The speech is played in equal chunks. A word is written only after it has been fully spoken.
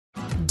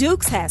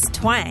Duke's has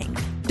twang.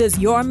 Does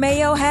your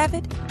mayo have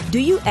it? Do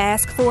you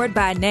ask for it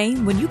by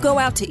name when you go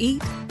out to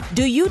eat?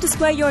 Do you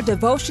display your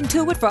devotion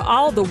to it for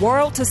all the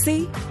world to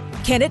see?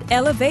 Can it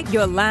elevate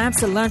your lime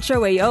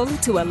cilantro aioli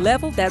to a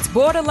level that's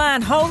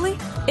borderline holy?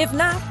 If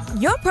not,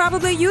 you're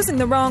probably using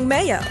the wrong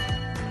mayo.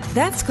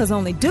 That's because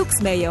only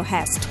Duke's mayo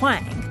has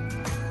twang.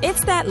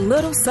 It's that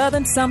little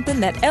southern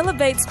something that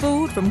elevates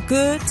food from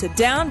good to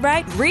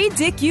downright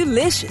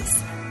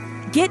ridiculous.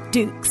 Get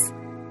Duke's.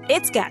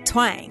 It's got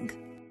twang.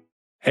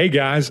 Hey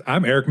guys,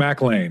 I'm Eric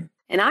McLean.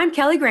 And I'm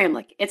Kelly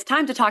Gramlich. It's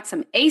time to talk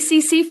some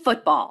ACC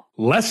football.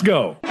 Let's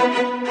go.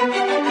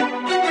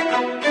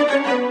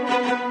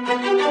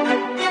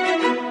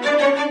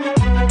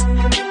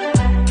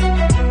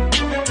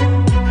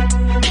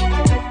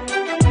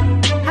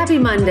 Happy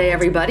Monday,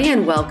 everybody,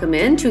 and welcome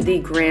in to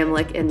the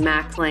Gramlich and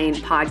McLean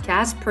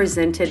podcast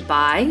presented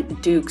by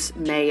Duke's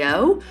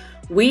Mayo.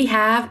 We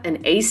have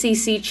an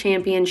ACC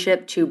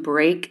championship to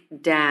break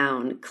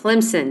down.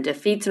 Clemson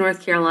defeats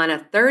North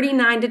Carolina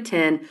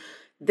 39-10.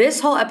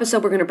 This whole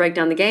episode, we're going to break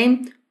down the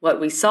game,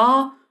 what we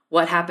saw,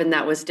 what happened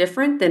that was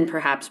different than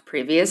perhaps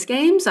previous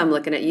games. I'm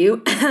looking at you,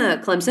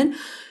 Clemson.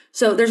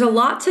 So there's a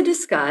lot to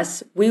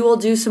discuss. We will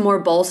do some more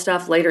bowl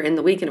stuff later in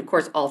the week and, of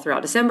course, all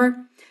throughout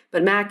December.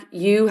 But, Mac,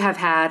 you have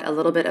had a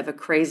little bit of a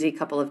crazy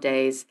couple of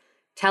days.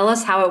 Tell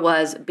us how it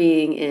was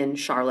being in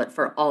Charlotte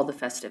for all the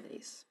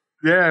festivities.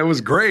 Yeah, it was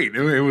great.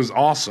 It was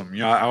awesome. You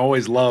know, I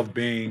always love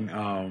being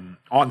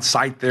on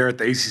site there at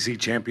the ACC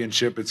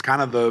Championship. It's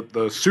kind of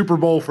the Super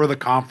Bowl for the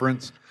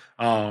conference,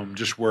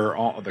 just where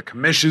all the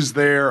commissions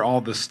there,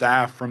 all the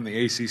staff from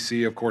the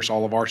ACC, of course,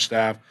 all of our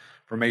staff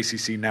from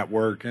ACC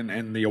Network,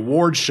 and the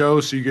awards show.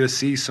 So you get to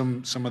see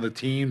some of the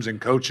teams and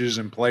coaches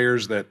and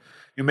players that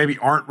maybe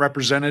aren't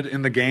represented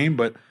in the game,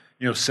 but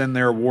send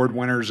their award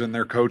winners and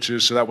their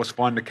coaches. So that was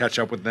fun to catch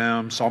up with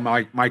them. Saw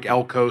Mike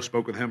Elko,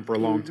 spoke with him for a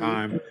long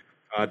time.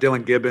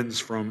 Dylan Gibbons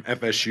from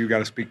FSU, got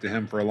to speak to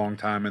him for a long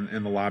time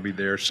in the lobby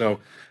there. So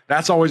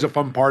that's always a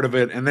fun part of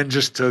it. And then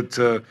just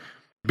to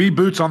be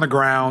boots on the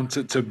ground,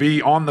 to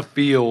be on the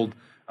field,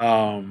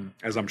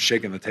 as I'm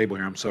shaking the table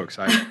here, I'm so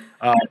excited,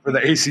 for the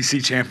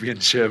ACC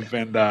championship.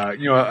 And,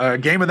 a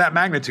game of that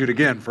magnitude,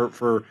 again,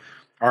 for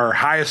our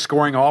highest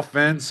scoring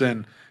offense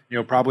and,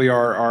 probably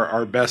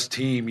our best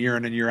team year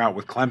in and year out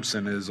with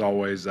Clemson is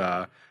always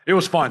it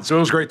was fun. So it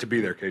was great to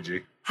be there,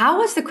 KG. How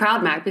was the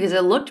crowd, Mac? Because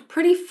it looked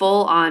pretty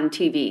full on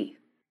TV.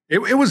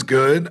 It was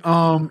good.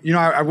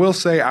 I will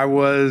say I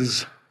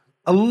was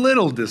a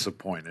little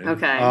disappointed.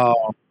 Okay.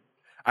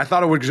 I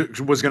thought it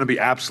was going to be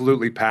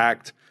absolutely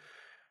packed.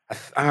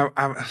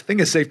 I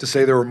think it's safe to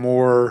say there were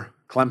more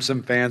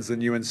Clemson fans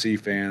than UNC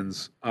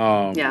fans.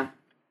 Yeah.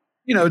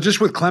 Just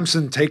with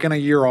Clemson taking a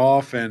year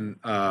off and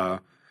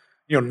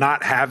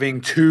not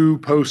having two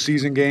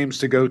postseason games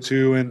to go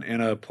to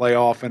in a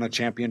playoff and a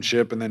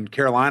championship, and then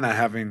Carolina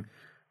having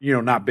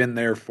not been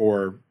there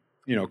for,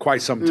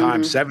 quite some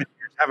time, 7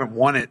 years, haven't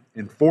won it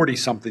in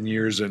 40-something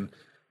years, and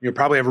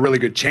probably have a really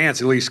good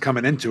chance, at least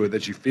coming into it,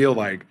 that you feel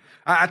like.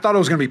 I thought it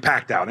was going to be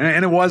packed out,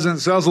 and it wasn't,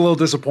 so that was a little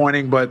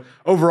disappointing, but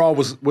overall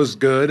was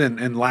good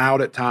and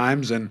loud at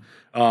times, and,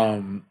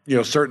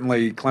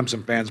 certainly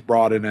Clemson fans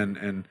brought it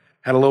and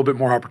had a little bit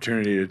more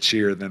opportunity to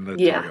cheer than the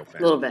Tar Heel fans. Yeah,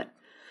 a little bit.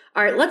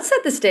 All right, let's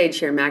set the stage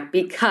here, Mac,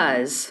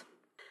 because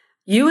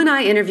you and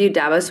I interviewed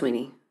Dabo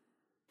Swinney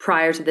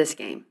prior to this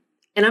game.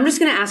 And I'm just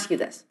going to ask you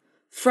this.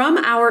 From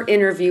our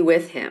interview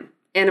with him,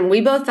 and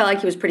we both felt like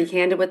he was pretty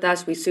candid with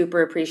us. We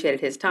super appreciated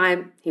his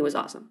time. He was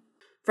awesome.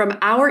 From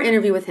our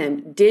interview with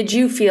him, did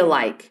you feel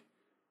like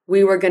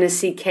we were going to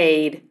see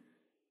Cade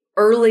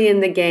early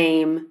in the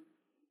game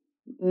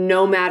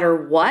no matter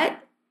what?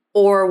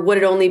 Or would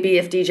it only be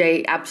if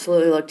DJ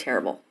absolutely looked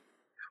terrible?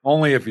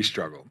 Only if he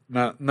struggled.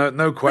 No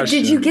question.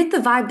 But did you get the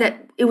vibe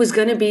that it was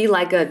going to be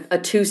like a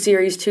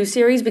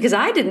two-series? Because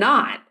I did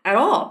not at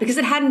all, because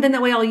it hadn't been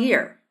that way all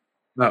year.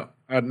 No,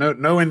 I had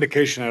no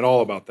indication at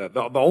all about that.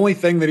 The only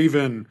thing that,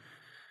 even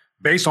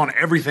based on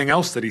everything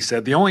else that he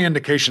said, the only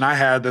indication I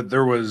had that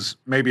there was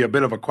maybe a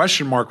bit of a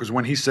question mark was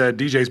when he said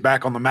DJ's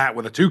back on the mat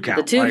with a 2 count.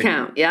 The 2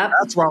 count, yeah.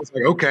 That's where I was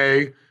like,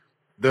 okay,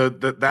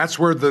 that's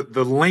where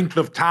the length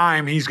of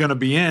time he's going to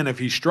be in if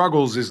he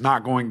struggles is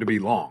not going to be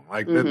long.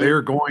 Like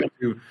they're going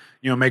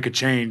to make a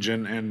change,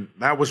 and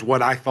that was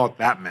what I thought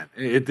that meant.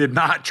 It did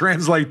not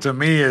translate to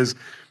me as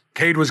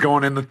Cade was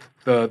going in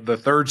the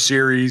third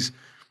series.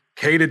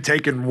 Cade had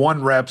taken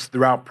 1 reps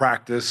throughout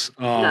practice.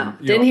 No,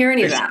 didn't hear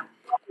any of that.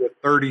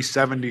 A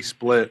 30-70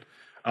 split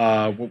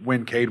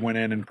when Cade went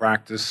in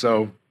practice.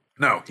 So,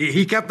 no,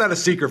 he kept that a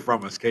secret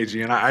from us,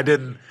 KG, and I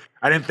didn't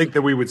think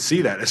that we would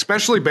see that,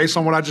 especially based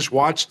on what I just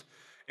watched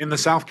in the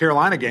South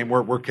Carolina game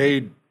where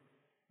Cade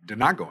did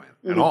not go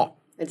in at all.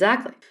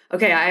 Exactly.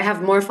 Okay, I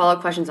have more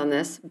follow-up questions on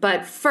this.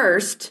 But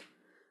first,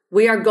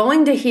 we are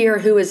going to hear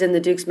who is in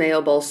the Duke's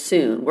Mayo Bowl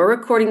soon. We're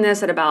recording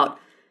this at about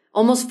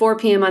almost 4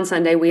 p.m. on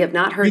Sunday. We have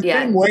not heard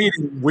yet. We've been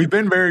waiting. We've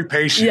been very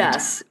patient.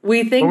 Yes.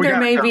 We think there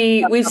may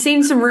be – we've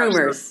seen some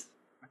rumors.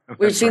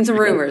 We've seen some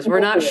rumors. We're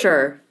not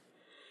sure.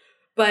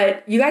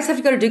 But you guys have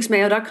to go to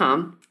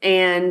dukesmayo.com,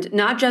 and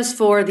not just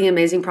for the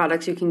amazing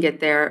products you can get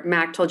there.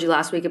 Mac told you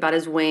last week about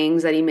his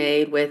wings that he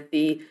made with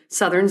the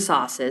Southern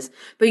sauces,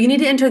 but you need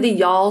to enter the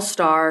Y'all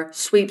Star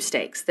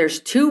sweepstakes. There's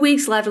 2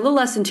 weeks left, a little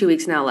less than 2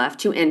 weeks now left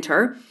to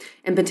enter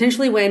and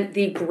potentially win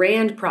the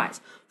grand prize.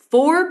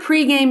 4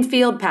 pregame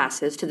field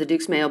passes to the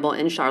Dukes Mayo Bowl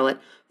in Charlotte,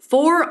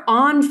 4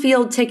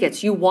 on-field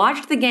tickets. You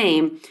watched the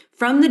game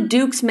from the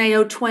Dukes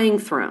Mayo Twang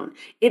Throne.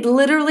 It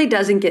literally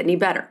doesn't get any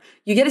better.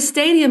 You get a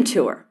stadium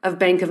tour of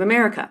Bank of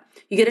America.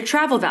 You get a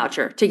travel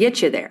voucher to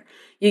get you there.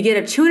 You get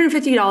a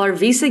 $250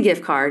 Visa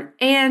gift card,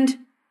 and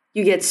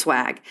you get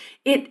swag.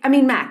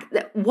 Mac,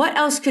 what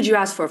else could you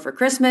ask for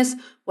Christmas?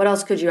 What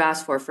else could you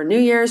ask for New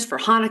Year's, for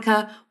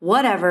Hanukkah,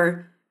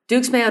 whatever?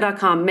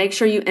 Dukesmayo.com. Make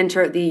sure you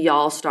enter the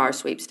Y'all Star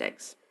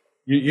sweepstakes.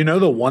 You know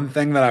the one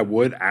thing that I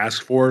would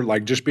ask for,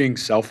 like just being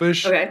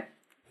selfish? Okay.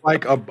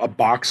 Like a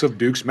box of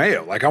Duke's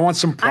Mayo. Like I want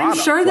some product.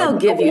 I'm sure they'll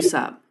give you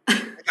some.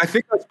 I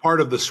think that's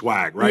part of the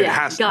swag, right?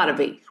 Yeah, gotta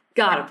be.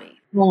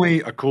 Not only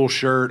a cool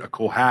shirt, a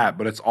cool hat,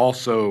 but it's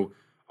also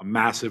a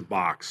massive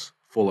box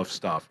full of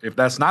stuff. If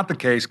that's not the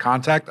case,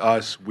 contact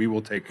us. We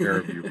will take care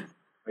of you.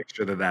 Make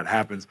sure that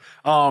happens.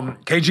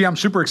 KG, I'm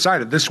super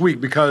excited this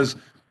week because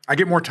I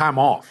get more time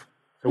off.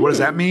 So what does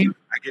that mean?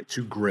 I get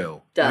to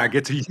grill. Duh. And I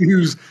get to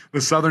use the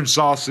Southern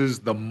sauces,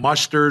 the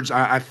mustards.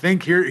 I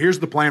think here's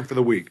the plan for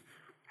the week.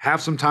 Have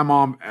some time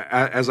on,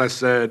 as I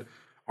said,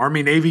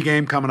 Army-Navy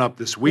game coming up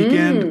this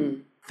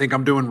weekend. I think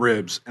I'm doing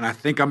ribs, and I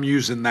think I'm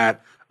using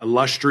that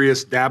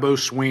illustrious Dabo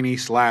Sweeney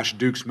 /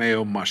 Dukes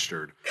Mayo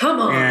mustard. Come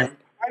on. And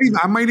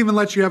I might even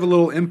let you have a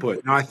little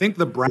input. Now, I think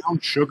the brown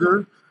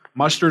sugar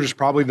mustard is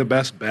probably the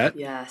best bet.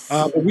 Yes.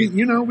 But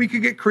we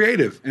could get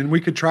creative, and we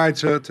could try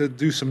to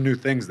do some new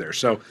things there.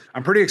 So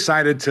I'm pretty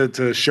excited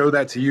to show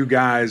that to you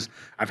guys.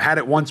 I've had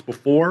it once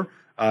before.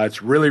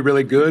 It's really,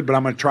 really good, but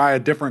I'm going to try a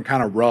different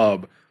kind of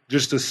rub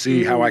just to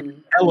see how I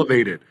can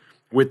elevate it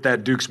with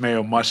that Dukes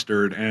Mayo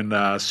mustard,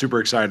 and super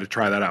excited to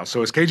try that out.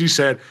 So as KG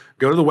said,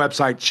 go to the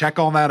website, check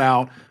all that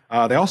out.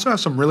 They also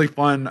have some really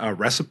fun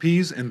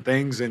recipes and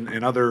things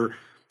and other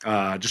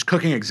just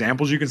cooking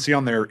examples you can see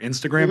on their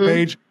Instagram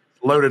page.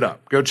 Load it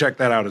up. Go check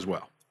that out as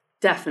well.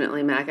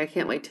 Definitely, Mac. I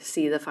can't wait to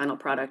see the final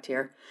product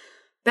here.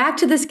 Back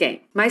to this game.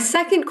 My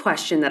second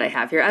question that I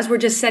have here, as we're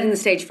just setting the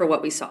stage for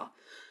what we saw.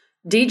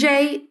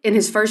 DJ, in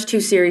his first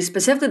 2 series,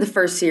 specifically the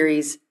first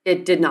series,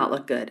 it did not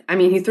look good. I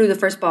mean, he threw the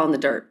first ball in the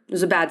dirt. It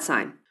was a bad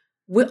sign.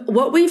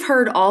 What we've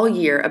heard all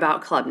year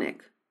about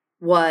Klubnik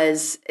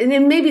was, and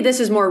then maybe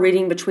this is more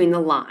reading between the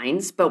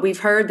lines, but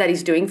we've heard that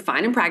he's doing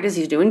fine in practice.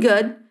 He's doing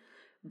good,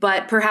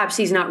 but perhaps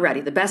he's not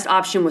ready. The best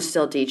option was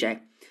still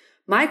DJ.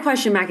 My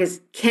question, Mac, is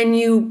can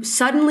you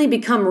suddenly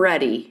become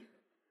ready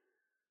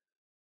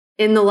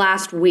in the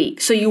last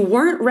week? So you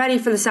weren't ready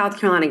for the South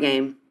Carolina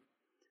game,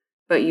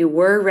 but you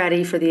were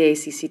ready for the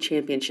ACC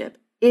championship.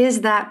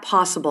 Is that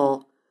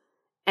possible?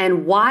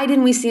 And why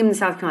didn't we see him in the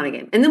South Carolina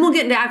game? And then we'll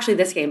get into actually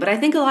this game. But I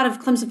think a lot of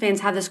Clemson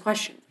fans have this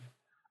question.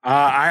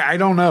 I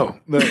don't know.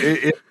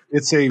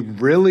 It's a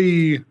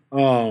really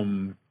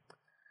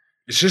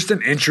it's just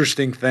an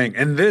interesting thing.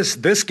 And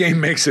this game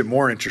makes it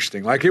more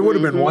interesting. Like it would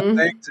have been one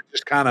thing to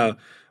just kind of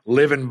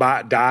live and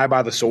die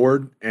by the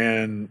sword.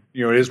 And,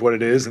 it is what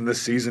it is. And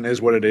this season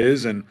is what it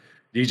is. And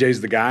DJ's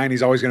the guy and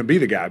he's always going to be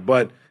the guy.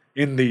 But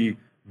in the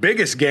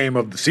biggest game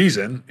of the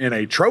season, in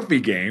a trophy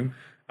game,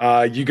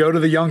 you go to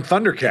the young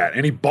Thundercat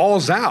and he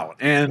balls out.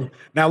 And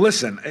now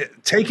listen,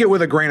 take it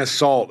with a grain of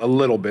salt a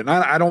little bit. And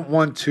I don't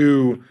want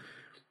to,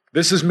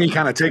 this is me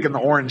kind of taking the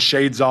orange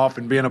shades off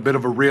and being a bit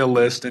of a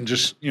realist and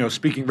just,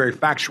 speaking very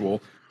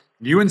factual.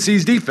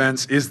 UNC's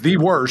defense is the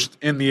worst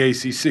in the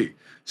ACC.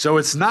 So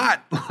it's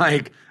not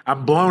like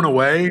I'm blown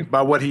away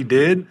by what he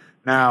did.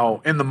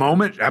 Now, in the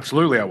moment,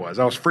 absolutely I was.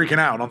 I was freaking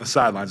out on the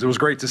sidelines. It was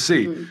great to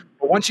see.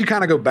 But once you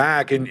kind of go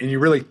back and you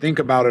really think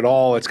about it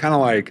all, it's kind of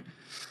like,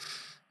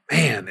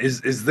 man,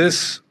 is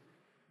this,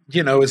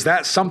 is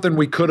that something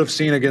we could have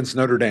seen against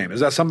Notre Dame? Is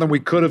that something we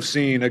could have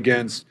seen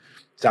against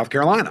South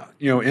Carolina,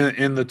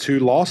 in the 2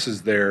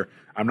 losses there?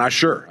 I'm not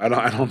sure. I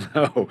don't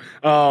know.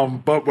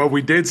 But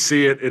we did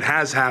see it. It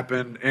has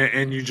happened.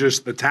 And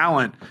the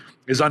talent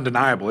is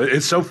undeniable.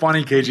 It's so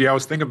funny, KG. I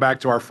was thinking back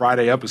to our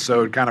Friday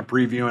episode, kind of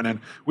previewing, and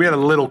we had a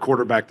little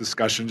quarterback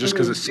discussion just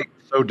because it seemed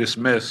so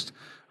dismissed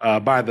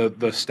by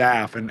the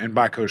staff and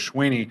by Coach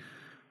Sweeney.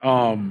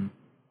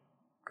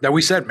 That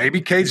we said,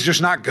 maybe Cade's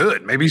just not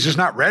good. Maybe he's just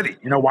not ready.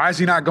 Why is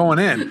he not going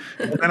in?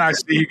 And then I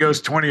see he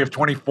goes 20 of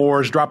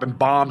 24, is dropping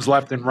bombs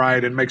left and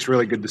right and makes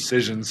really good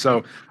decisions.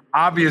 So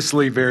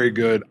obviously very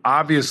good.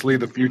 Obviously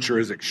the future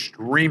is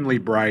extremely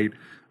bright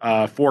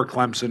for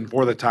Clemson,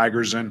 for the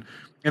Tigers, and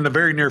in the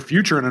very near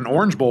future in an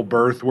Orange Bowl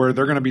berth where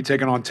they're going to be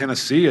taking on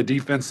Tennessee, a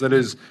defense that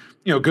is,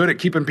 good at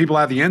keeping people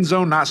out of the end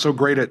zone, not so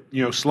great at,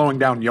 slowing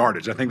down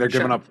yardage. I think they're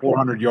giving up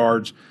 400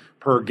 yards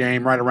per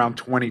game, right around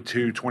 20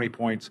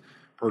 points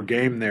per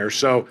game there.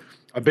 So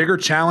a bigger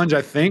challenge,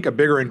 I think, a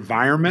bigger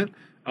environment,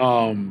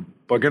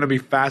 but going to be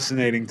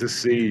fascinating to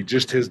see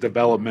just his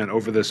development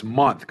over this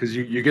month because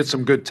you get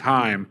some good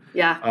time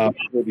for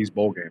these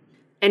bowl games.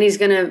 And he's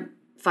going to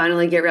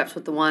finally get reps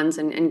with the ones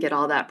and get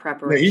all that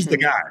preparation. Yeah, he's the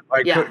guy.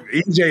 Like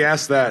EJ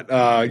asked that,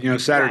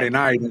 Saturday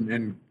night,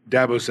 and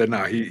Dabo said,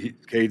 "No,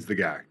 Cade's the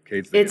guy.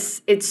 Cade's the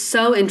guy." It's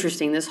so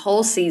interesting. This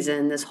whole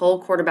season, this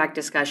whole quarterback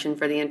discussion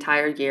for the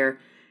entire year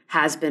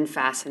has been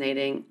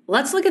fascinating.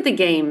 Let's look at the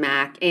game,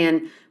 Mac.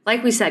 And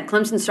like we said,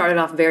 Clemson started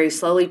off very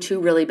slowly, 2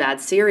 really bad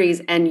series,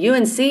 and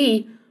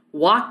UNC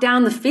walked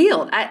down the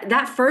field.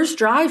 That first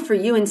drive for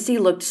UNC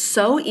looked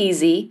so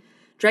easy.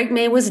 Drake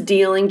May was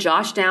dealing.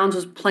 Josh Downs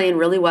was playing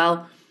really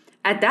well.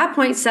 At that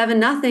point,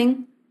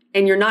 7-0,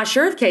 and you're not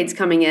sure if Cade's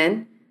coming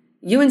in.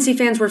 UNC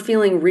fans were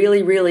feeling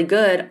really, really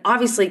good.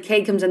 Obviously,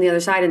 Cade comes on the other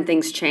side and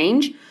things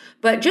change.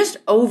 But just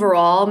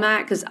overall,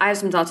 Matt, because I have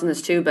some thoughts on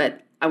this too, but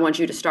I want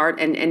you to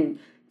start and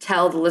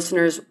tell the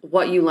listeners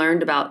what you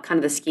learned about kind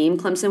of the scheme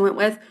Clemson went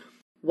with.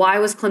 Why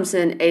was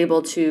Clemson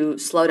able to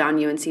slow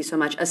down UNC so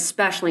much,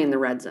 especially in the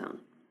red zone?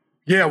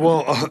 Yeah,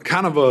 well,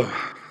 kind of a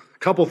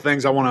couple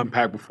things I want to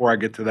unpack before I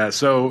get to that.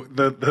 So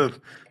the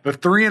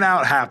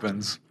 3-and-out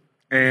happens,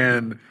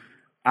 and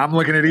I'm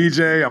looking at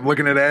EJ, I'm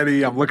looking at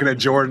Eddie, I'm looking at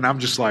Jordan. I'm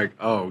just like,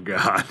 oh,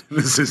 God,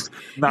 this is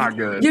not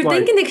good. You're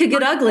thinking it could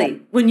get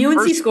ugly. When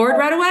UNC scored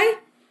right away?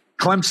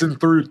 Clemson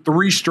threw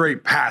 3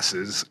 straight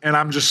passes, and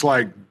I'm just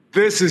like,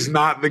 this is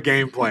not the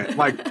game plan.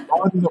 Like,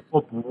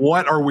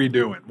 what are we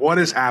doing? What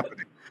is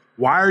happening?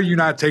 Why are you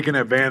not taking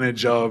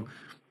advantage of,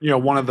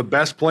 one of the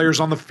best players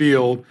on the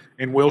field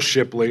in Will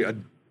Shipley, a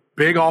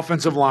big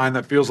offensive line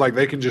that feels like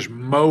they can just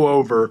mow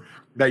over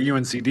that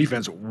UNC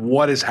defense?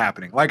 What is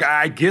happening? Like,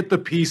 I get the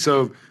piece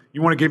of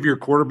you want to give your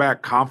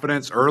quarterback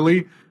confidence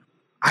early.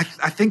 I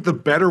think the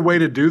better way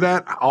to do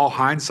that, all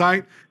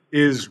hindsight,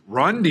 is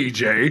run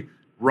DJ,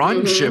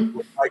 run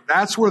Shipley. Like,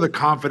 that's where the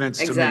confidence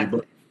to me,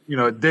 but,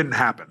 it didn't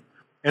happen.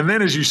 And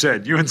then, as you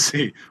said,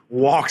 UNC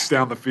walks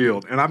down the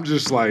field, and I'm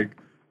just like,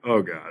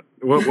 oh, God,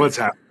 what's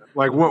happening?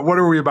 Like, what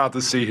are we about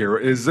to see here?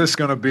 Is this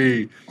going to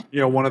be,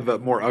 one of the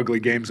more ugly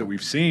games that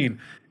we've seen?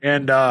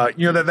 And, that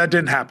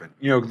didn't happen.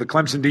 The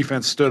Clemson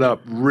defense stood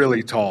up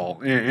really tall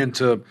and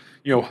to,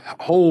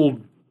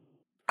 hold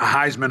a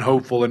Heisman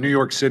hopeful, a New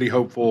York City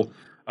hopeful,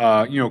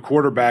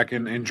 quarterback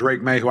in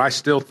Drake May, who I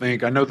still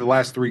think, I know the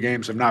last 3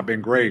 games have not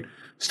been great,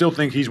 still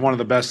think he's one of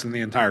the best in the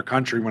entire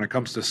country when it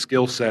comes to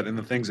skill set and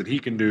the things that he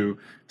can do.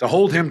 To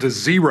hold him to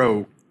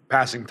 0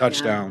 passing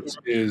touchdowns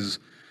is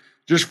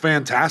just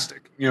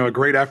fantastic. A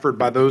great effort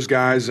by those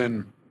guys.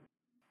 And,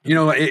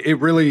 it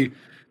really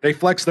 – they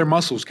flexed their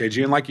muscles,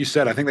 KG. And like you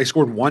said, I think they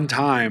scored 1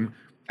 time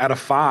out of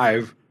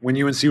 5 when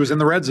UNC was in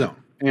the red zone.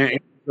 And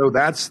so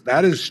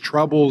that is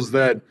troubles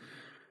that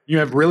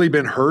have really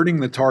been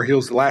hurting the Tar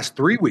Heels the last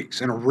 3 weeks.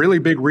 And a really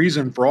big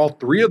reason for all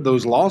 3 of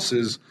those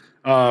losses –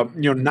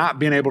 not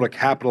being able to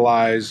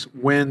capitalize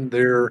when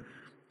they're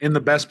in the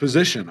best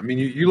position. I mean,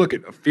 you look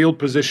at a field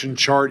position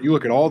chart, you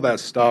look at all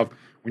that stuff.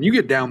 When you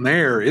get down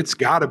there, it's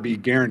got to be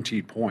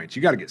guaranteed points.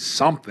 You got to get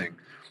something.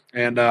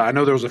 And I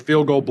know there was a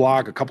field goal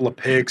block, a couple of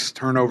picks,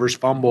 turnovers,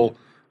 fumble.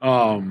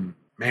 Man,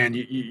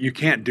 you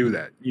can't do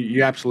that.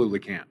 You absolutely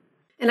can't.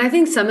 And I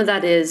think some of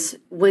that is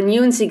when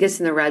UNC gets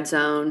in the red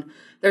zone,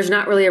 there's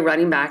not really a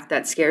running back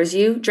that scares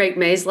you. Drake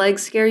May's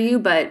legs scare you,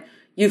 but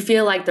you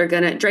feel like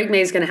Drake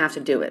May's going to have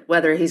to do it,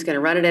 whether he's going to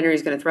run it in or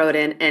he's going to throw it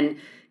in. And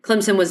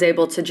Clemson was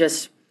able to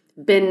just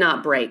bend,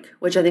 not break,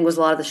 which I think was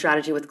a lot of the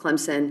strategy with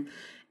Clemson.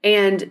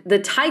 And the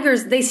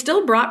Tigers, they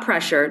still brought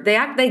pressure.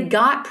 They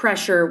got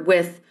pressure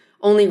with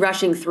only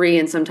rushing 3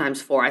 and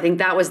sometimes 4. I think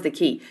that was the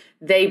key.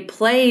 They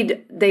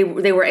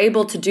were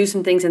able to do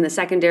some things in the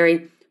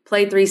secondary,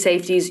 played 3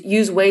 safeties,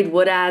 use Wade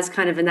Woodaz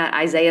kind of in that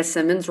Isaiah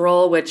Simmons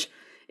role, which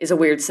is a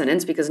weird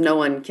sentence because no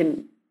one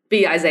can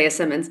be Isaiah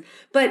Simmons.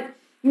 But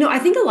I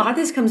think a lot of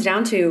this comes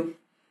down to,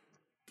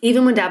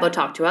 even when Dabo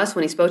talked to us,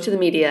 when he spoke to the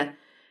media,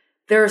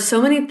 there are so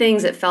many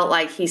things that felt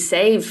like he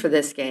saved for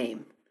this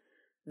game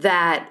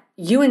that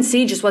UNC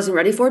just wasn't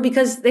ready for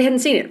because they hadn't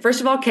seen it.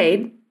 First of all,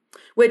 Cade,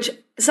 which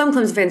some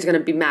Clemson fans are going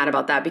to be mad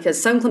about that because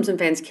some Clemson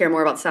fans care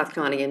more about South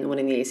Carolina game than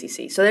winning the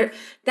ACC. So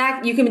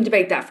that you can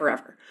debate that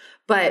forever.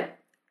 But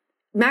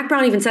Mac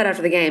Brown even said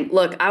after the game,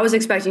 look, I was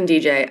expecting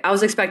DJ. I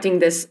was expecting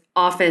this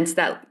offense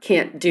that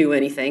can't do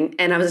anything,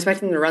 and I was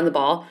expecting them to run the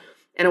ball.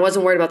 And I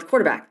wasn't worried about the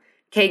quarterback.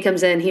 Cade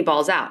comes in, he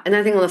balls out. And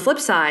I think on the flip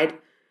side,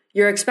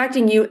 you're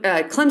expecting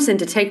Clemson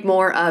to take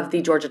more of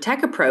the Georgia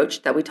Tech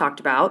approach that we talked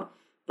about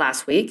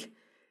last week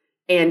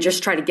and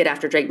just try to get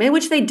after Drake May,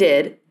 which they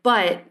did,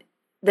 but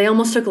they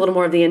almost took a little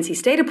more of the NC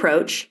State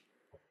approach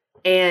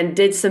and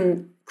did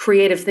some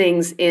creative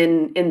things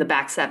in the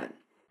back 7.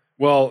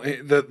 Well,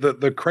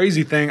 the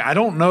crazy thing, I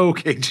don't know,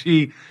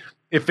 KG,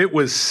 if it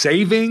was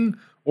saving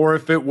or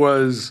if it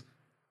was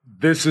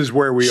this is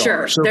where we are.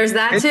 Sure, so there's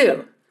that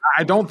too.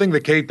 I don't think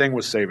the Cade thing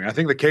was saving. I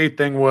think the Cade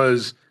thing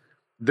was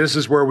this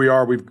is where we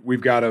are.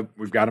 We've got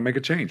to make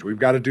a change. We've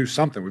got to do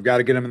something. We've got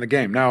to get him in the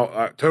game. Now,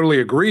 I totally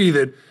agree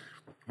that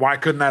why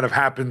couldn't that have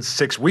happened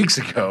 6 weeks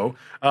ago?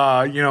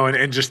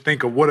 And just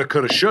think of woulda,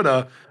 coulda,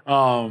 shoulda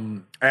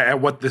at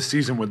what this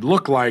season would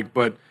look like.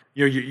 But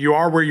you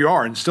are where you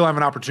are and still have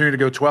an opportunity to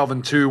go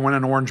 12-2, win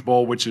an Orange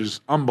Bowl, which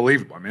is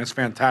unbelievable. I mean, it's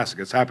fantastic.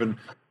 It's happened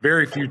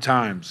very few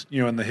times,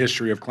 in the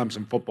history of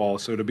Clemson football.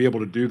 So to be able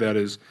to do that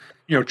is,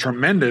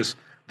 tremendous.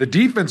 The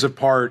defensive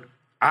part,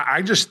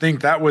 I just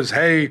think that was,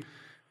 hey,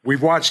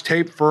 we've watched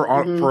tape for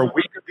a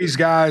week of these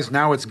guys.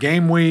 Now it's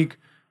game week.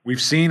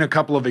 We've seen a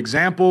couple of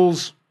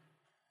examples.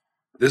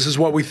 This is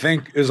what we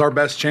think is our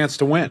best chance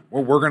to win.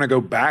 We're going to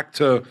go back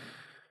to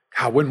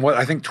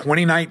I think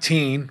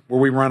 2019,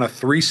 where we run a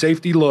 3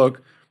 safety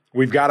look.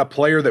 We've got a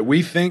player that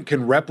we think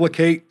can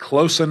replicate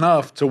close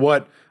enough to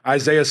what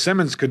Isaiah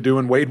Simmons could do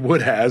and Wade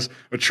Wood has,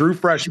 a true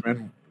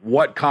freshman.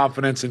 What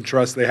confidence and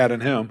trust they had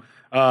in him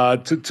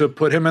to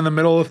put him in the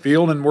middle of the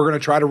field, and we're going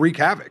to try to wreak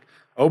havoc.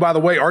 Oh, by the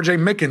way, R.J.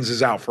 Mickens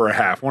is out for a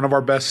half, one of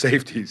our best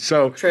safeties.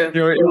 So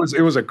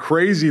it was a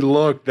crazy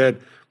look that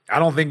I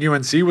don't think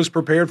UNC was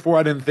prepared for.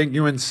 I didn't think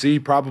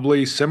UNC,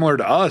 probably similar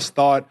to us,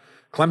 thought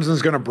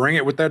Clemson's going to bring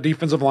it with that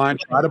defensive line,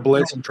 try to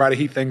blitz and try to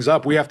heat things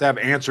up. We have to have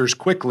answers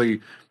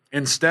quickly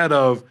instead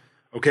of,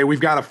 okay, we've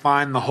got to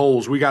find the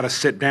holes. We got to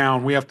sit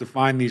down. We have to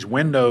find these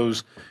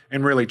windows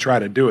and really try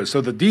to do it.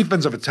 So the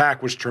defensive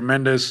attack was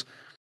tremendous.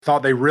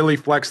 Thought they really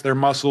flexed their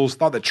muscles.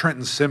 Thought that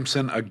Trenton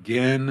Simpson,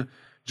 again,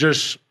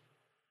 just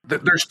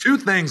there's 2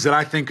 things that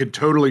I think could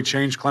totally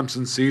change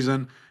Clemson's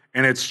season,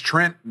 and it's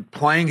Trent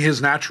playing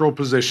his natural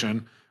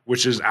position,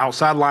 which is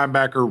outside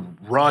linebacker,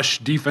 rush,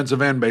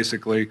 defensive end,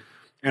 basically.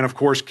 And, of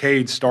course,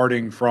 Cade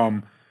starting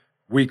from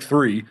week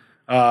 3.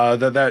 I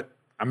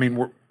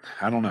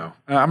don't know.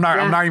 I'm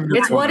not even.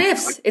 It's what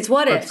ifs. It's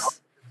what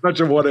ifs. Such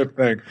a what if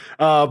thing.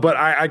 But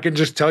I can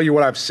just tell you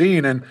what I've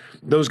seen, and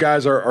those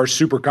guys are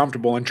super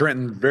comfortable, and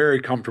Trenton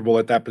very comfortable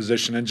at that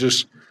position. And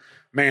just,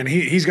 man,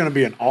 he's going to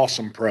be an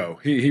awesome pro.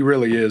 He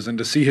really is. And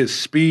to see his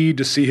speed,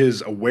 to see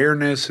his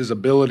awareness, his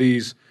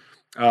abilities,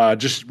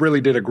 just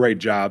really did a great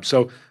job.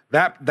 So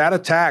that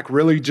attack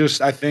really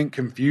just, I think,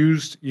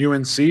 confused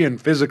UNC,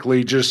 and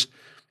physically just,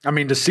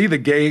 to see the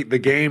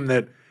game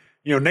that,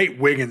 Nate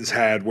Wiggins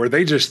had, where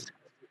they just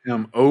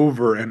him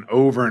over and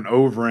over and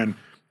over. And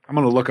I'm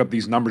going to look up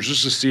these numbers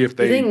just to see if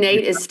they. You think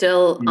Nate is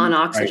still on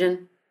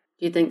oxygen?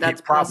 Do you think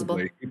that's possible?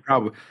 He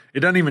probably.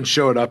 It doesn't even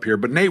show it up here,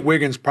 but Nate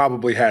Wiggins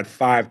probably had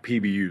 5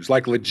 PBUs,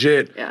 like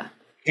legit. Yeah.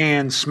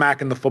 And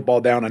smacking the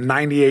football down, a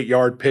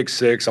 98-yard pick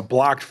six, a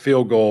blocked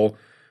field goal.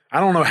 I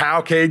don't know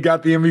how Cade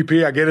got the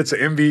MVP. I get it's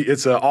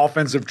an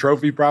offensive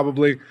trophy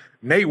probably.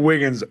 Nate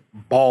Wiggins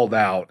balled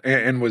out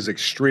and was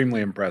extremely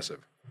impressive.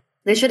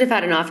 They should have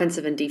had an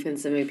offensive and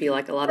defensive MVP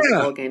like a lot of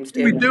bowl games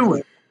do. We do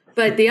it.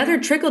 But the other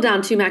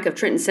trickle-down to Mac of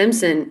Trenton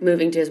Simpson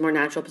moving to his more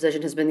natural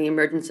position has been the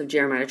emergence of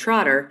Jeremiah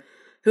Trotter,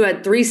 who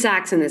had 3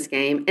 sacks in this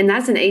game, and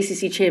that's an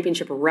ACC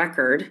championship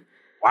record,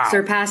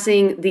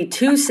 surpassing the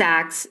 2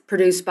 sacks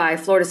produced by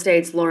Florida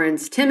State's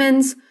Lawrence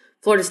Timmons,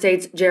 Florida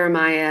State's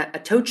Jeremiah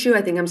Atochu,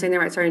 I think I'm saying that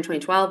right, starting in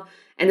 2012,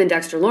 and then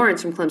Dexter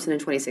Lawrence from Clemson in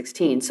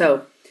 2016.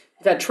 So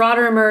you've got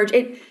Trotter emerge.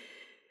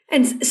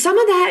 And some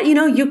of that,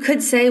 you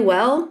could say,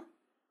 well,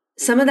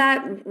 some of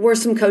that were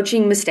some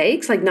coaching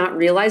mistakes, like not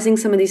realizing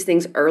some of these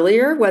things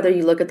earlier, whether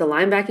you look at the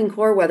linebacking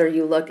core, whether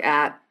you look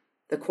at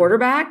the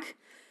quarterback.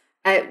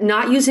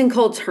 Not using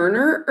Cole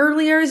Turner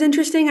earlier is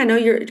interesting. I know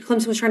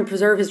Clemson was trying to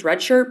preserve his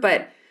red shirt,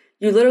 but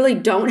you literally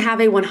don't have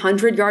a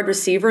 100-yard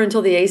receiver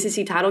until the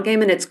ACC title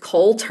game, and it's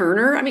Cole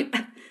Turner.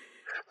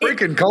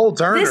 Freaking Cole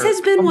Turner. This has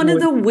been one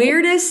of the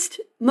weirdest,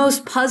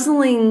 most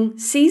puzzling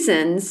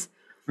seasons.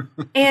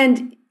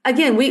 And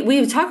again,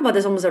 we talk about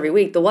this almost every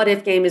week. The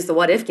what-if game is the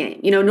what-if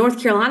game.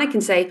 North Carolina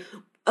can say,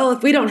 oh,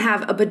 if we don't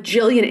have a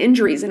bajillion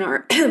injuries in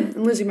our –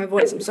 I'm losing my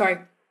voice. I'm sorry.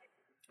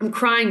 I'm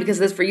crying because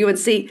of this for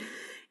UNC.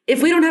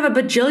 If we don't have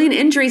a bajillion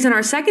injuries in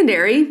our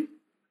secondary,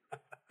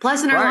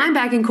 plus in our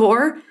linebacking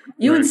core,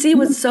 UNC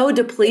was so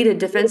depleted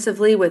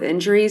defensively with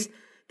injuries.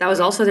 That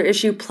was also their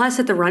issue. Plus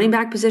at the running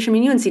back position,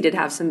 UNC did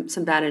have some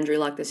bad injury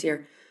luck this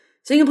year.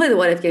 So you can play the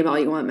what-if game all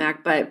you want,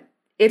 Mac, but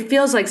it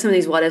feels like some of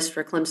these what-ifs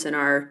for Clemson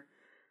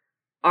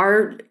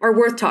are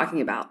worth talking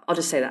about. I'll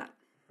just say that.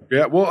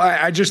 Yeah, well,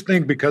 I just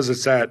think because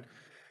it's at,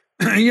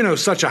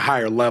 such a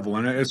higher level,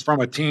 and it's from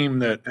a team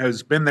that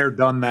has been there,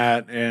 done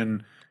that,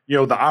 and –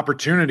 the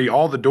opportunity,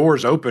 all the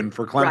doors open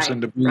for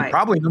Clemson to be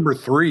probably number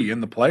 3 in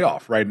the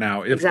playoff right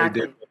now if they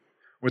did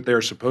what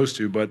they're supposed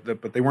to, but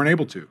they weren't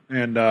able to.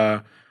 And,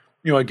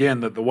 again,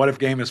 the what-if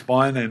game is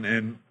fun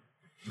and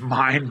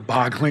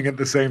mind-boggling at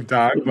the same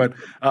time. But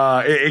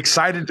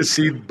excited to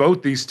see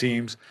both these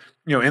teams,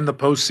 in the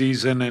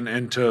postseason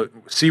and to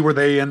see where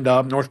they end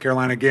up. North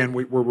Carolina, again,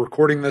 we're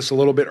recording this a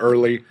little bit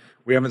early.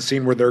 We haven't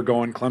seen where they're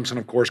going. Clemson,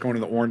 of course, going to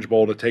the Orange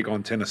Bowl to take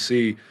on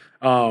Tennessee.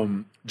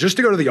 Just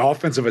to go to the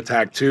offensive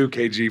attack too,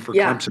 KG, for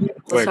Clemson.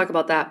 Let's talk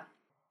about that.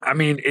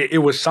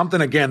 It was something,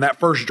 again, that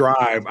first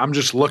drive, I'm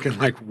just looking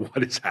like,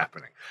 what is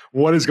happening?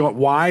 What is going?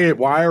 Why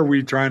are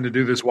we trying to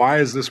do this? Why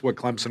is this what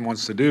Clemson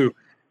wants to do?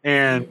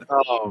 And,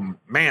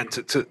 man,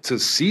 to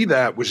see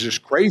that was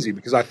just crazy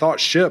because I thought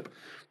Ship,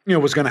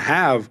 was going to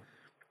have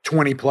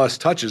 20-plus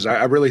touches.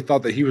 I really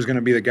thought that he was going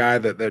to be the guy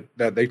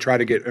that they try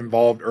to get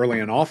involved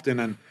early and often,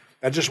 and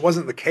that just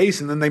wasn't the case.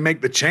 And then they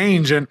make the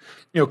change, and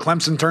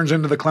Clemson turns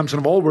into the Clemson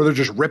of old, where they're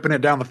just ripping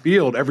it down the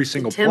field every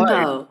single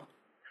play.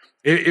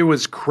 it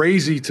was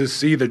crazy to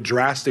see the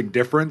drastic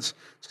difference.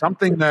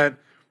 Something that,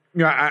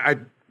 I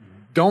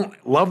don't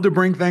love to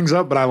bring things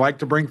up, but I like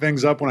to bring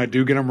things up when I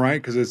do get them right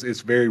because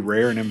it's very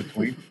rare and in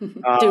between.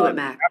 Do it,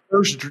 Mac. That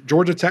first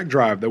Georgia Tech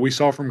drive that we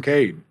saw from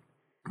Cade,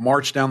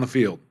 march down the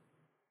field,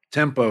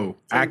 tempo,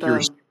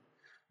 accuracy,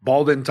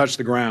 ball didn't touch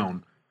the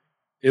ground.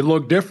 It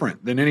looked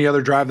different than any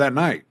other drive that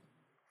night.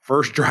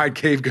 First drive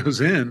Cade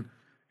goes in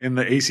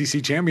the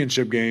ACC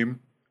championship game.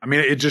 I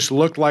mean, it just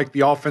looked like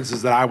the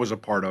offenses that I was a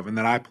part of and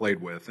that I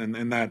played with,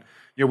 and that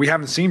we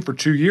haven't seen for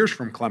 2 years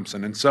from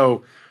Clemson. And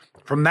so,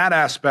 from that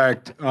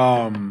aspect,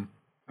 I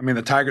mean,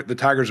 the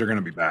Tigers are going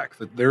to be back.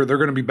 They're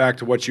going to be back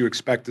to what you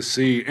expect to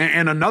see.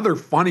 And another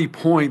funny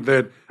point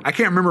that I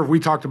can't remember if we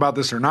talked about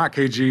this or not,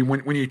 KG.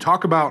 When you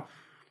talk about,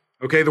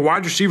 okay, the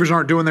wide receivers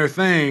aren't doing their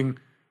thing,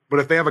 but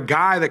if they have a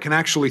guy that can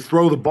actually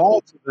throw the ball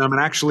to them and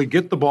actually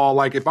get the ball,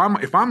 like if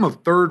I'm a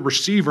third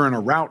receiver in a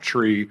route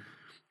tree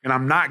and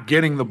I'm not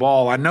getting the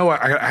ball, I know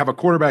I have a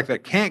quarterback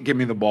that can't give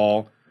me the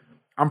ball,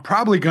 I'm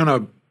probably going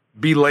to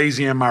be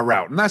lazy in my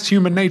route. And that's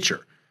human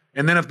nature.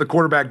 And then if the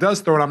quarterback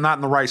does throw it, I'm not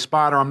in the right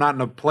spot or I'm not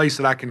in a place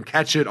that I can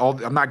catch it.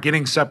 I'm not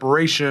getting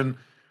separation.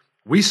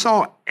 We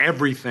saw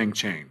everything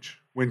change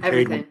when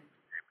Cade went.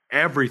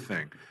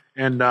 Everything.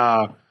 And,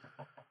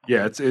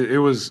 it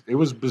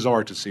was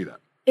bizarre to see that.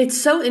 It's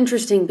so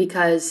interesting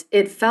because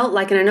it felt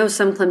like, and I know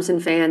some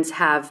Clemson fans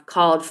have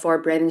called for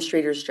Brandon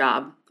Streeter's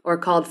job or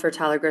called for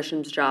Tyler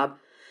Grisham's job.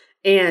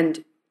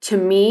 And to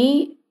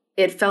me,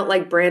 it felt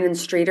like Brandon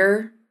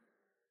Streeter,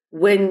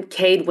 when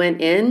Cade went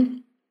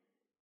in,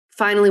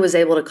 finally was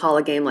able to call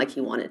a game like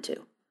he wanted to.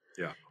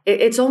 Yeah.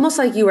 It's almost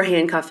like you were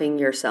handcuffing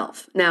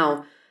yourself.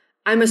 Now,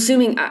 I'm not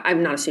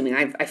assuming,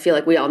 I feel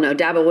like we all know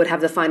Dabo would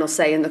have the final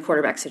say in the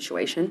quarterback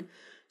situation.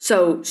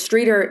 So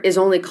Streeter is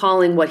only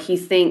calling what he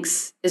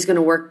thinks is going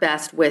to work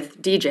best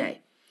with DJ.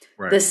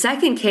 Right. The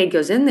second Cade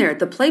goes in there,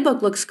 the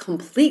playbook looks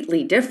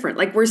completely different.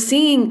 Like we're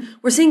seeing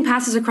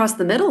passes across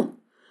the middle.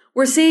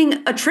 We're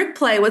seeing a trick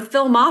play with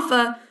Phil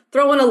Maffa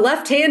throwing a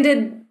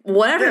left-handed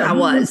whatever that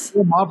was.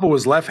 Phil Maffa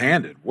was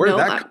left-handed.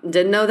 I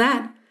didn't know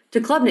that. To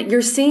Klubnik,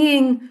 you're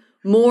seeing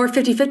more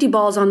 50-50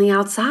 balls on the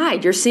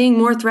outside. You're seeing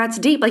more threats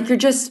deep. Like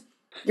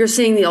you're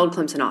seeing the old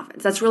Clemson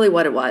offense. That's really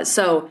what it was.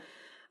 So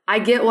I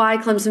get why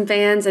Clemson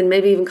fans and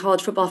maybe even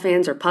college football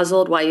fans are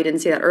puzzled why you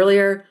didn't see that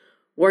earlier.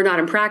 We're not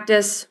in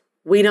practice.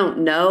 We don't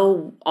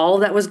know all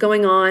that was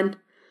going on.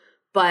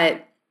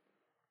 But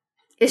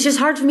it's just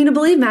hard for me to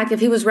believe, Mac, if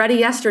he was ready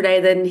yesterday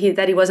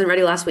that he wasn't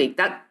ready last week.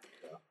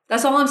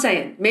 That's all I'm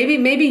saying.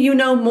 Maybe you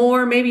know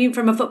more, maybe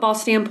from a football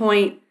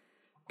standpoint,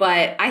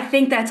 but I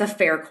think that's a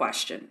fair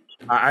question.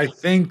 I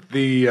think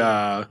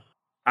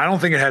I don't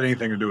think it had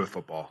anything to do with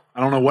football. I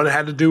don't know what it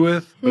had to do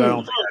with, but I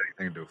don't think it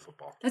had anything to do with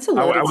football. That's a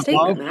loaded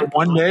statement, Matt. I would love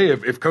one day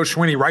if Coach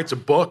Swinney writes a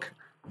book,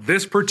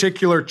 this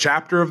particular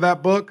chapter of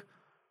that book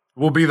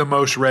will be the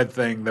most read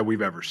thing that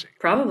we've ever seen.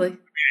 Probably.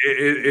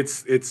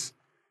 It's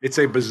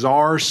a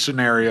bizarre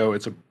scenario.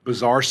 It's a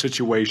bizarre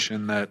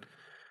situation that,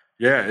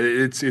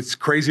 it's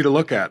crazy to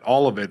look at,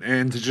 all of it,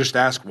 and to just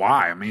ask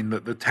why. I mean,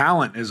 the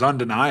talent is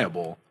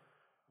undeniable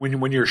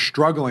when you're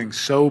struggling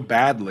so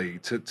badly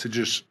to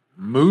just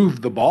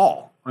move the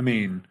ball. I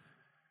mean,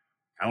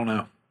 I don't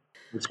know.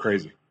 It's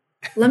crazy.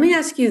 Let me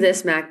ask you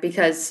this, Mac,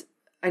 because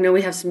I know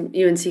we have some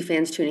UNC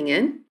fans tuning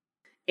in.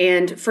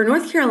 And for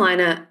North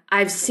Carolina,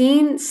 I've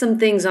seen some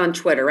things on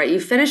Twitter, right? You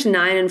finished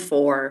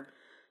 9-4.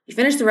 You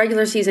finished the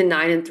regular season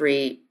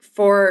 9-3.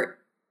 For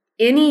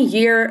any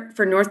year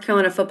for North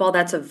Carolina football,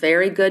 that's a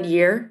very good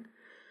year.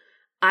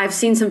 I've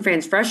seen some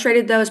fans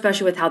frustrated, though,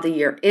 especially with how the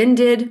year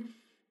ended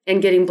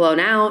and getting blown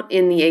out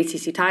in the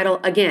ACC title.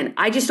 Again,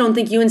 I just don't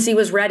think UNC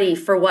was ready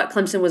for what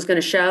Clemson was going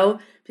to show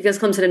because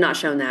Clemson had not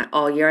shown that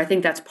all year. I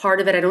think that's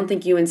part of it. I don't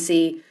think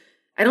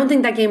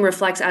that game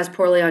reflects as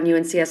poorly on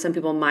UNC as some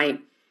people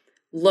might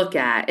look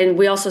at. And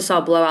we also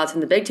saw blowouts in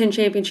the Big Ten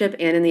Championship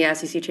and in the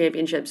SEC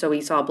Championship. So we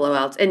saw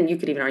blowouts, and you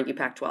could even argue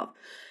Pac-12.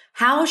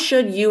 How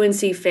should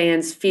UNC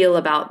fans feel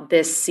about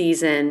this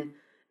season,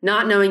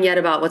 not knowing yet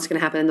about what's going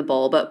to happen in the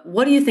bowl? But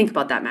what do you think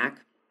about that,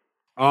 Mac?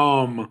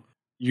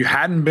 You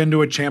hadn't been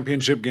to a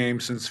championship game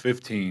since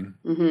 15.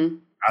 Mm-hmm.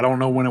 I don't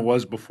know when it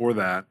was before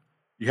that.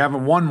 You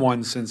haven't won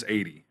one since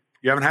 80.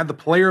 You haven't had the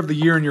player of the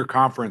year in your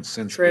conference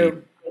since 80.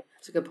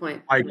 That's a good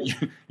point. Like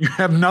you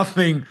have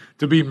nothing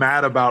to be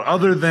mad about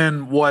other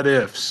than what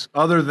ifs,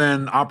 other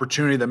than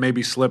opportunity that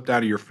maybe slipped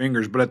out of your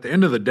fingers. But at the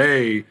end of the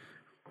day,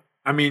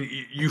 I mean,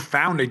 you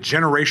found a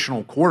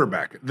generational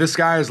quarterback. This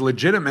guy is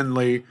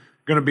legitimately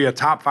going to be a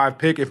top 5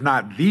 pick, if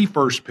not the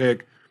first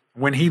pick,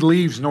 when he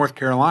leaves North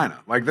Carolina.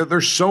 Like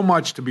there's so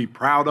much to be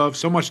proud of,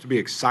 so much to be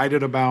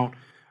excited about.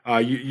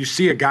 You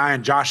see a guy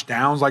in Josh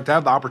Downs, like to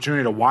have the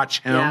opportunity to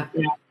watch him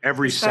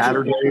every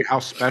Saturday, how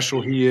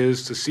special he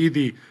is, to see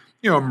the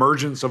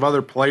emergence of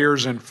other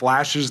players and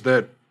flashes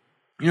that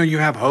you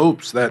have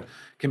hopes that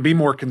can be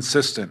more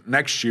consistent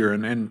next year.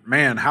 And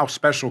man, how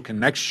special can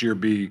next year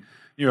be?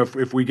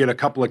 If we get a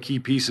couple of key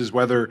pieces,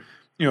 whether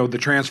the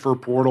transfer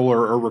portal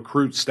or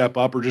recruits step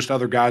up, or just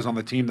other guys on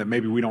the team that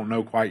maybe we don't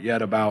know quite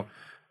yet about.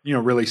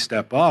 really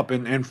step up.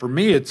 And for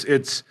me,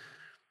 it's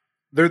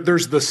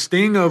there's the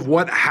sting of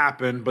what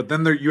happened, but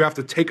then you have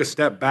to take a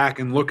step back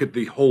and look at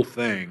the whole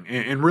thing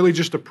and really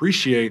just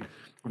appreciate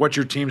what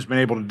your team's been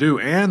able to do,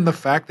 and the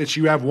fact that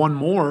you have one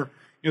more,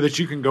 that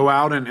you can go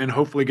out and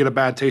hopefully get a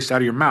bad taste out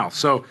of your mouth.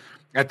 So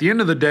at the end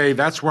of the day,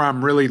 that's where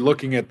I'm really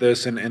looking at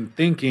this and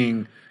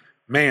thinking,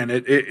 man,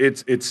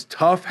 it's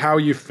tough how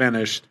you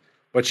finished,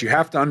 but you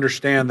have to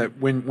understand that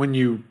when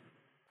you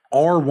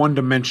are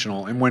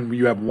one-dimensional and when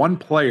you have one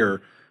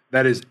player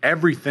that is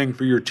everything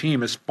for your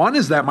team, as fun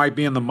as that might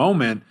be in the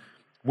moment,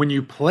 when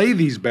you play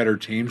these better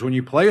teams, when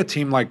you play a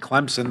team like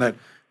Clemson that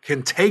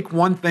can take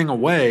one thing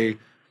away,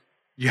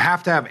 you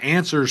have to have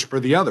answers for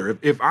the other.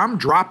 If I'm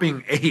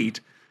dropping 8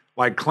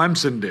 like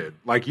Clemson did,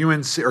 like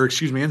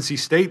NC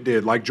State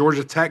did, like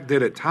Georgia Tech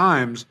did at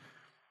times,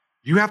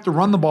 you have to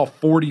run the ball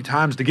 40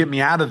 times to get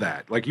me out of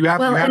that. Like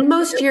in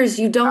most years,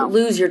 you don't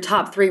lose your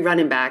top 3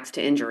 running backs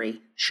to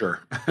injury.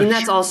 Sure. And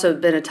that's also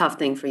been a tough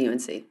thing for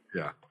UNC.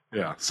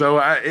 Yeah. So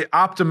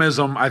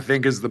optimism, I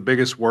think, is the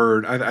biggest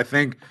word. I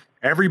think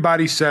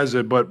everybody says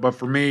it, but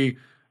for me,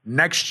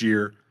 next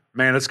year,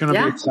 man, it's going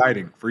to be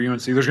exciting for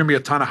UNC. There's going to be a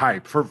ton of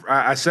hype.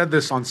 I said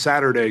this on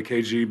Saturday,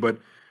 KG, but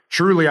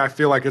truly I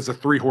feel like it's a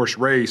 3-horse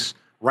race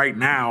right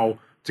now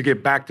to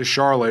get back to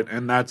Charlotte,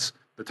 and that's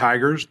the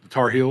Tigers, the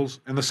Tar Heels,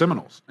 and the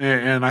Seminoles.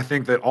 And I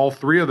think that all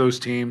 3 of those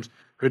teams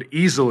could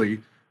easily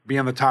be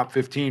in the top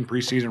 15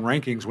 preseason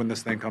rankings when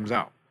this thing comes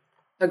out.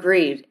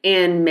 Agreed.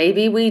 And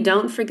maybe we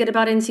don't forget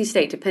about NC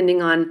State,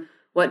 depending on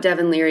what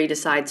Devin Leary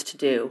decides to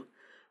do.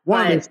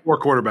 One of those 4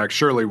 quarterbacks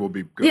surely will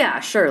be good. Yeah,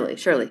 surely.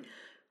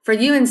 For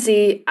UNC,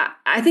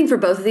 I think for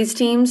both of these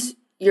teams,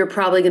 you're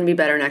probably going to be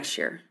better next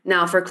year.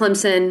 Now, for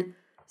Clemson,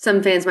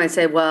 some fans might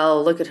say,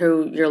 well, look at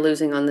who you're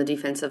losing on the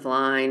defensive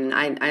line.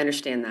 I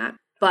understand that.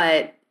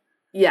 But,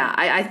 yeah,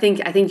 I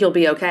think you'll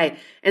be okay.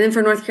 And then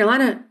for North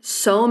Carolina,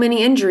 so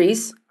many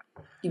injuries.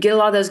 You get a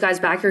lot of those guys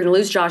back. You're going to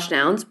lose Josh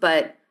Downs,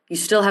 but you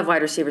still have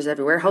wide receivers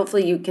everywhere.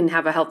 Hopefully you can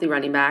have a healthy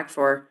running back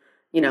for,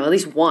 at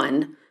least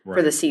one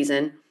for the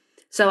season.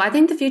 So I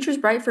think the future is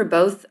bright for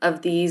both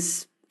of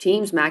these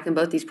teams, Mac, and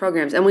both these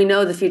programs. And we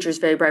know the future is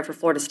very bright for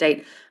Florida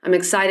State. I'm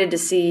excited to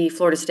see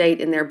Florida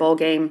State in their bowl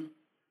game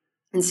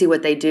and see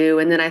what they do.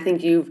 And then I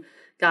think you've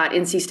got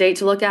NC State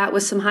to look at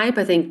with some hype.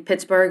 I think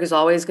Pittsburgh is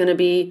always going to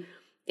be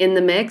in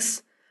the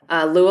mix.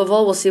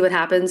 Louisville, we'll see what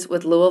happens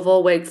with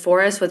Louisville. Wake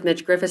Forest with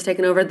Mitch Griffis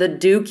taking over. The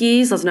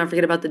Dukies, let's not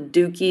forget about the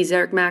Dukies,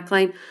 Eric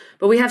McLean.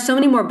 But we have so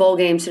many more bowl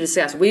games to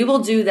discuss. We will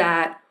do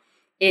that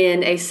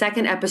in a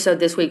second episode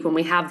this week when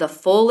we have the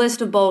full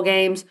list of bowl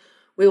games.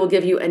 We will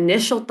give you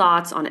initial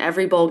thoughts on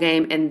every bowl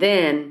game, and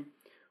then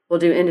we'll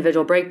do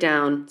individual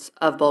breakdowns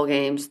of bowl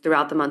games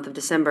throughout the month of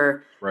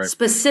December. Right.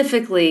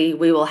 Specifically,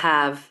 we will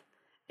have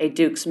a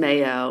Dukes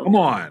Mayo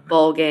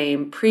bowl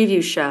game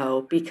preview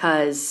show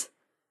because,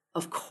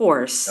 of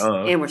course,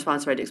 and we're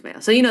sponsored by Dukes Mayo.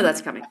 So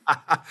that's coming.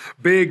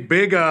 Big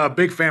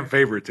fan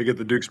favorite to get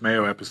the Dukes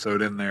Mayo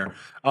episode in there.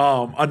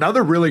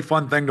 Another really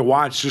fun thing to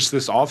watch just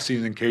this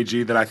offseason,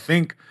 KG, that I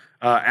think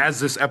as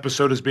this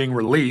episode is being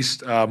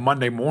released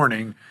Monday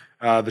morning,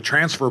 the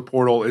transfer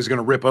portal is going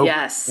to rip open.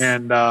 Yes.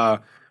 And, man,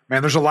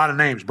 there's a lot of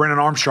names. Brennan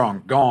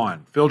Armstrong,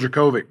 gone. Phil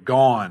Dracovic,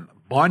 gone.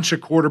 Bunch of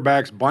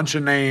quarterbacks, bunch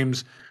of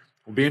names.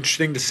 Will be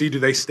interesting to see, do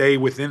they stay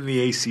within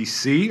the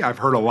ACC? I've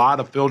heard a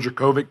lot of Phil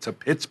Dracovic to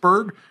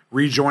Pittsburgh,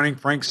 rejoining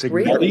Frank Cignetti.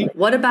 Really?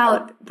 What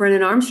about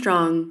Brennan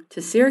Armstrong to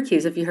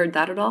Syracuse? Have you heard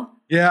that at all?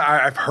 Yeah,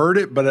 I've heard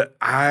it, but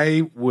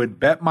I would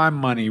bet my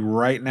money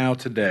right now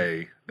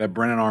today that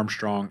Brennan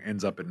Armstrong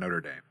ends up at Notre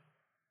Dame.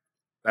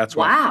 That's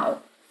why.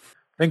 Wow.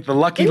 I think the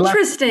lucky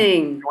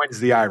Interesting.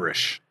 joins the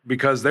Irish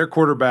because their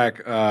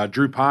quarterback,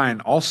 Drew Pine,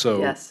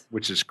 also,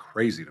 which is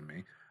crazy to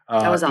me,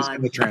 that was is odd.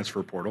 in the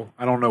transfer portal.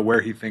 I don't know where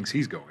he thinks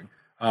he's going.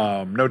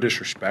 No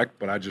disrespect,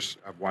 but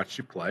I've watched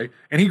you play,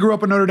 and he grew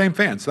up a Notre Dame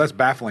fan, so that's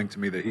baffling to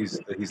me that he's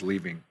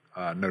leaving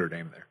Notre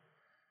Dame there.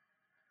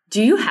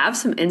 Do you have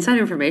some inside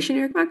information,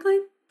 Eric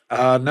McLean?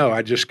 No,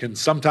 I just can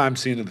sometimes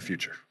see into the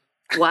future.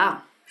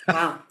 Wow.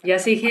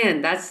 Yes, he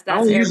can. That's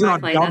Eric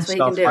McLean. That's what he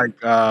can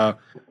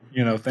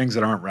do. Like things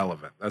that aren't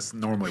relevant. That's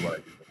normally what I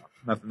do.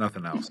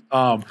 Nothing else.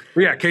 But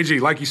yeah,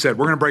 KG, like you said,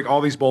 we're going to break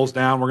all these bowls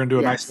down. We're going to do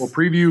a nice little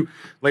preview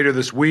later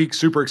this week.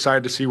 Super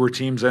excited to see where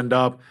teams end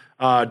up.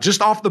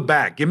 Just off the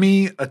bat, give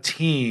me a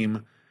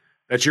team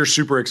that you're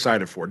super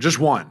excited for. Just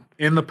one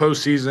in the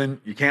postseason.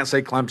 You can't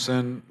say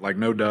Clemson. Like,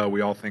 no duh.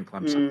 We all think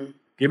Clemson.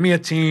 Give me a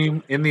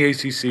team in the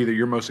ACC that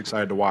you're most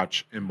excited to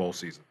watch in bowl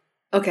season.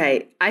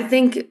 Okay. I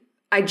think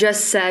I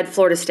just said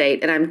Florida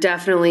State, and I'm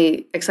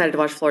definitely excited to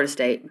watch Florida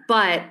State.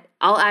 But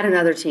I'll add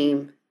another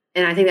team,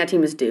 and I think that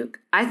team is Duke.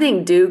 I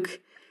think Duke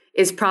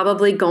is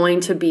probably going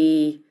to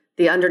be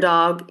the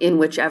underdog in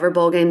whichever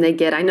bowl game they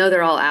get. I know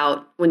they're all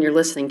out when you're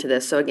listening to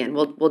this, so again,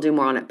 we'll do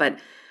more on it. But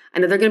I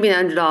know they're going to be the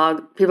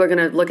underdog. People are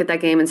going to look at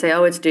that game and say,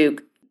 oh, it's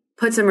Duke.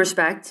 Put some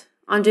respect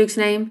on Duke's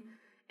name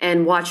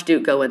and watch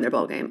Duke go win their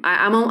bowl game.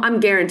 I'm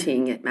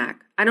guaranteeing it,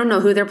 Mac. I don't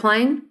know who they're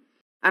playing.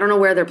 I don't know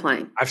where they're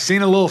playing. I've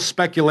seen a little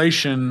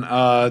speculation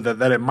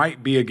that it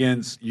might be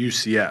against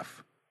UCF.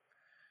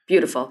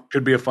 Beautiful.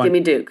 Could be a fun. Give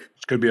me Duke.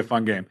 Could be a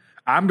fun game.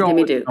 I'm going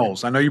with the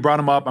Noles. I know you brought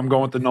them up. I'm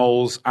going with the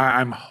Noles.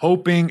 I'm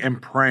hoping and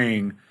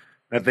praying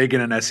that they get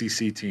an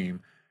SEC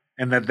team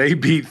and that they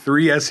beat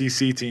 3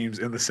 SEC teams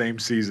in the same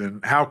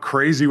season. How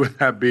crazy would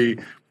that be?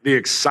 The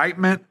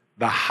excitement,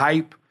 the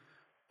hype,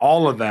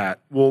 all of that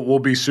will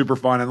be super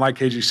fun. And like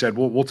KG said,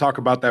 we'll talk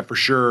about that for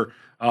sure.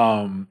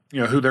 Who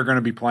they're going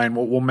to be playing.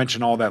 We'll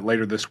mention all that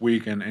later this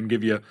week and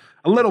give you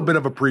a little bit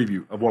of a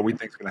preview of what we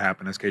think is going to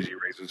happen as KG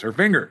raises her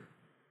finger.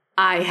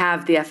 I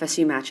have the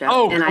FSU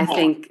matchup, and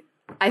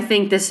I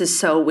think this is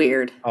so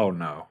weird. Oh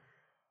no!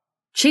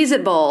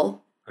 Cheez-It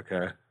Bowl,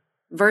 okay,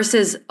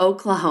 versus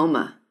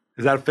Oklahoma.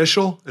 Is that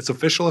official? It's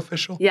official?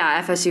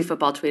 Yeah, FSU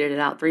football tweeted it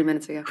out 3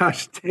 minutes ago.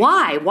 Gosh,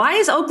 why? Why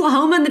is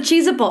Oklahoma in the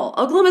Cheez-It Bowl?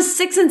 Oklahoma's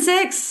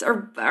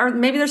 6-6, or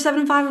maybe they're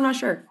 7-5. I'm not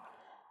sure.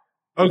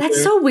 Okay.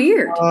 That's so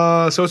weird.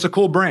 So it's a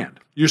cool brand.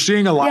 You're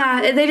seeing a lot.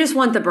 Yeah, they just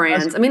want the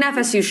brands. I mean,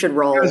 FSU should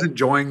roll. You guys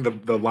enjoying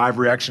the live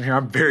reaction here?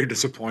 I'm very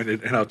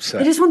disappointed and upset.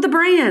 They just want the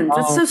brands.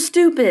 That's so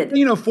stupid.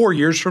 4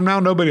 years from now,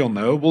 nobody will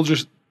know.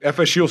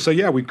 FSU will say,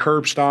 yeah, we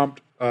curb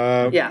stomped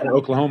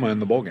Oklahoma in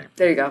the bowl game.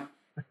 There you go.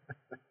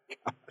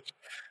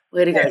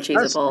 Way to go,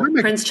 Cheez-It Bowl.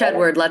 Prince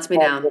Chedward lets me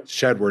down.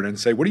 Chedward and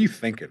say, what are you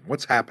thinking?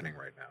 What's happening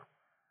right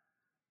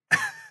now?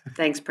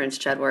 Thanks, Prince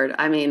Chedward.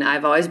 I mean,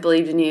 I've always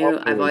believed in you.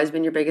 I've always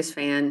been your biggest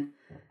fan.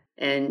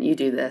 And you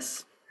do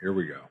this. Here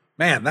we go.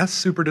 Man, that's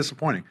super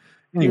disappointing.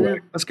 Anyway,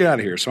 let's get out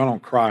of here so I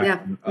don't cry.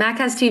 Yeah, Mac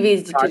has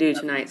TV to do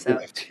tonight. So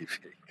TV.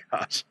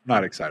 Gosh, I'm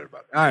not excited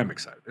about it. I am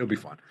excited. It'll be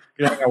fun.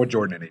 Get out with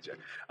Jordan and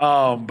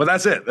AJ. But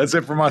that's it. That's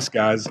it from us,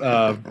 guys.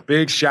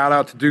 Big shout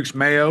out to Duke's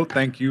Mayo.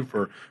 Thank you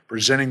for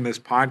presenting this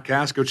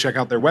podcast. Go check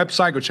out their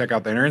website. Go check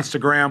out their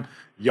Instagram.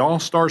 Y'all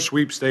Star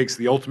Sweepstakes,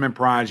 the ultimate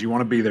prize. You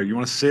want to be there. You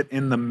want to sit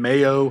in the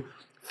Mayo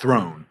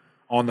throne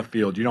on the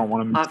field. You don't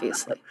want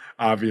to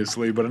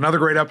obviously. But another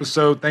great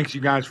episode. Thanks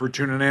you guys for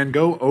tuning in.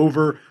 Go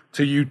over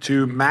to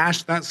YouTube,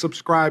 mash that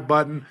subscribe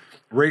button,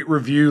 rate,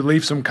 review,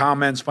 leave some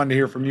comments. Fun to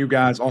hear from you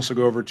guys. Also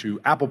go over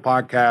to Apple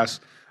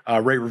Podcasts,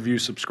 rate, review,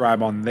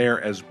 subscribe on there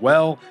as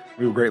well.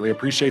 We will greatly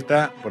appreciate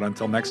that. But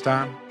until next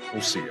time,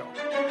 we'll see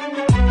y'all.